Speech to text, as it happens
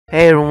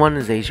Hey everyone,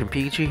 it's Asian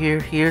Pikachu here.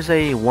 Here's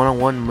a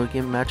one-on-one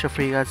Mugen matchup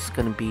for you guys. It's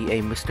gonna be a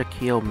Mr.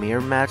 Kyo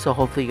mirror match. So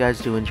hopefully you guys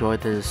do enjoy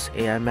this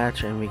AI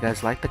match, and if you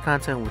guys like the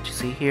content, what you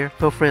see here,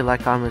 feel free to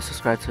like, comment,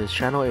 subscribe to this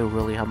channel. It will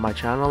really help my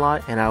channel a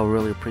lot, and I would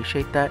really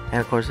appreciate that. And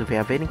of course, if you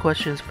have any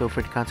questions, feel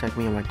free to contact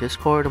me on my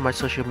Discord or my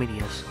social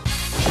medias.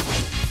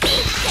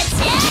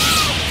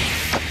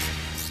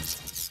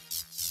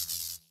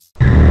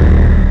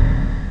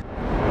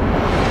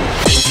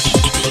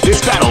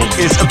 This battle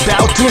is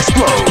about to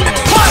explode.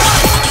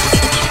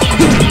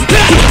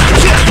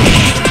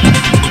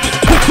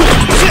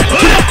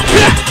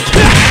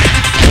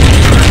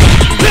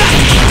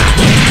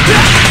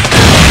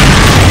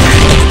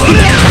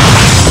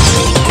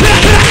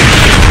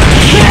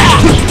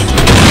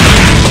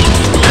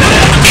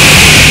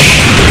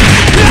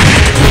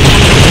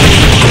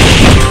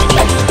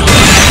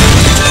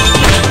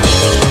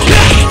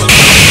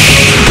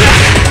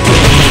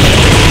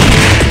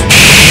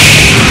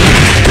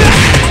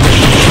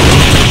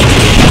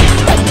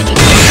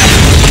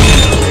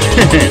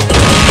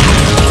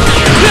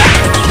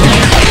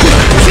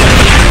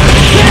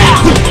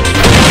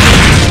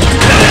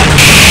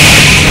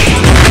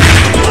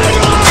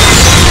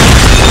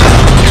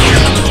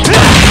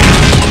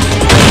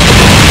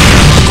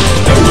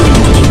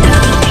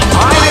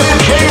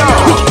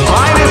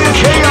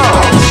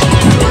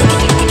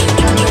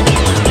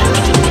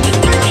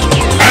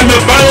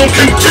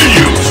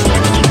 Continues!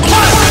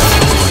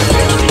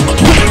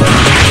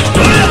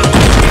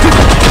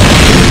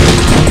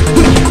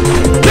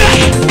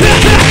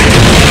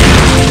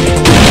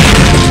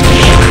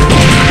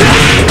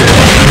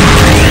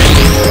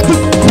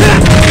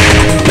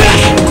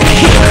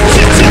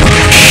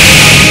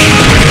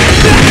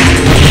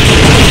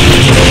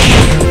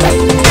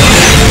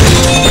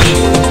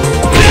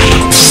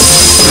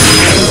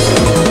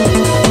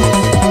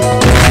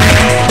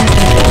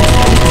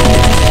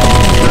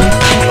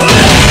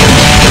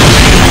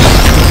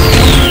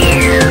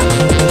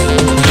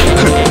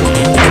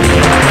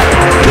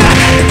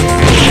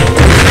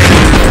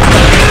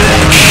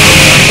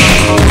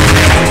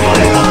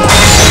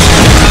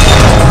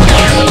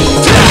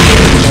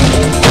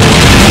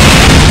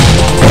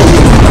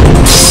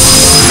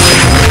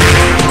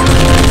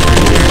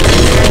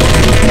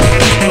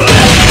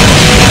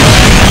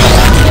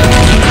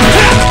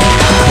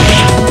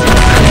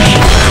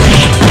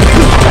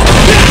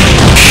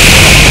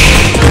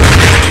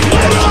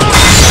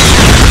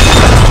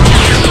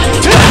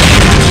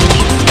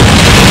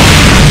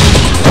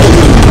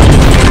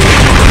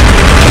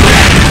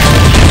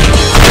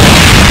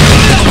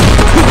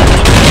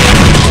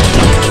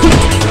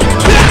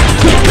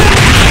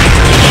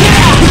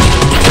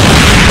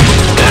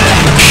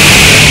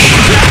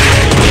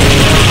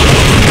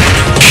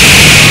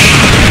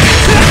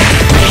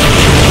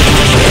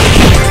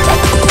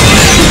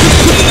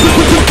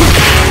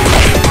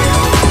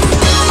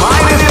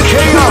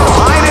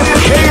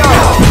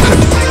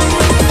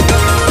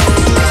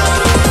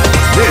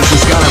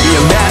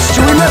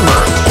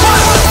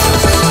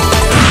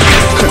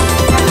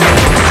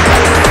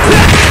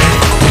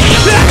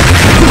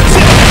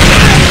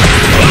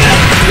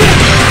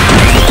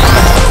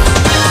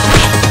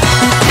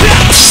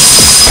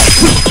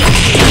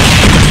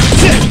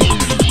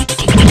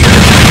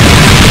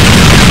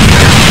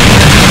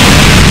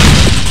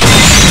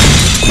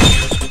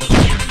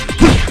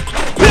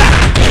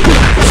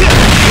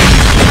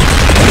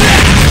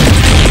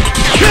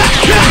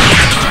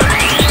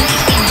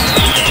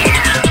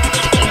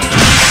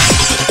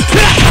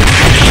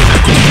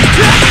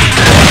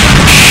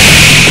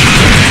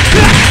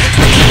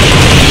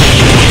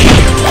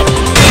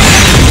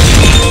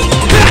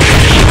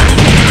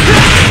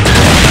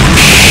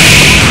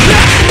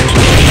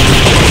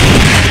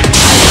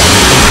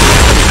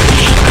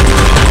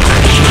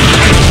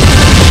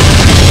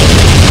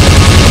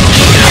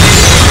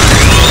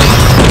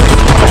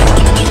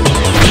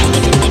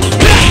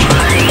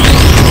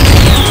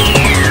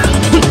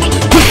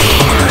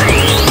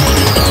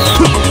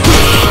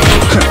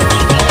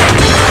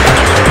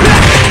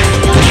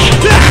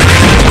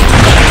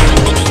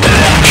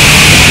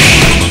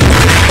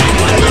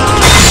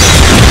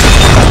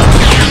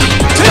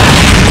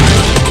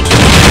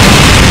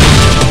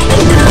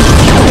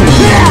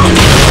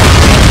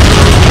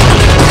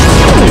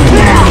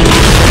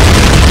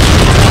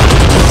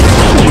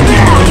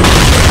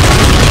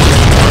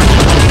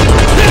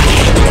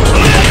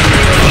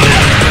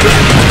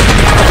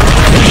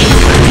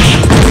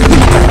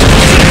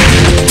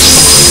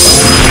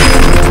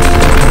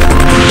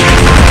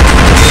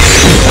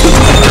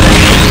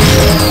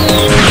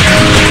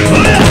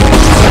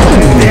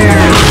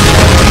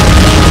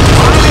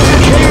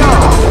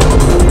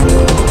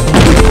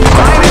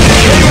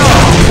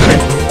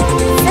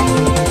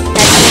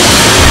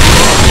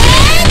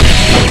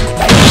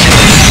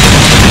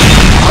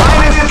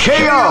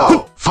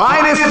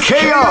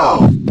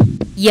 KO!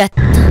 やっと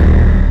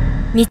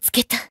見つ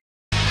けた。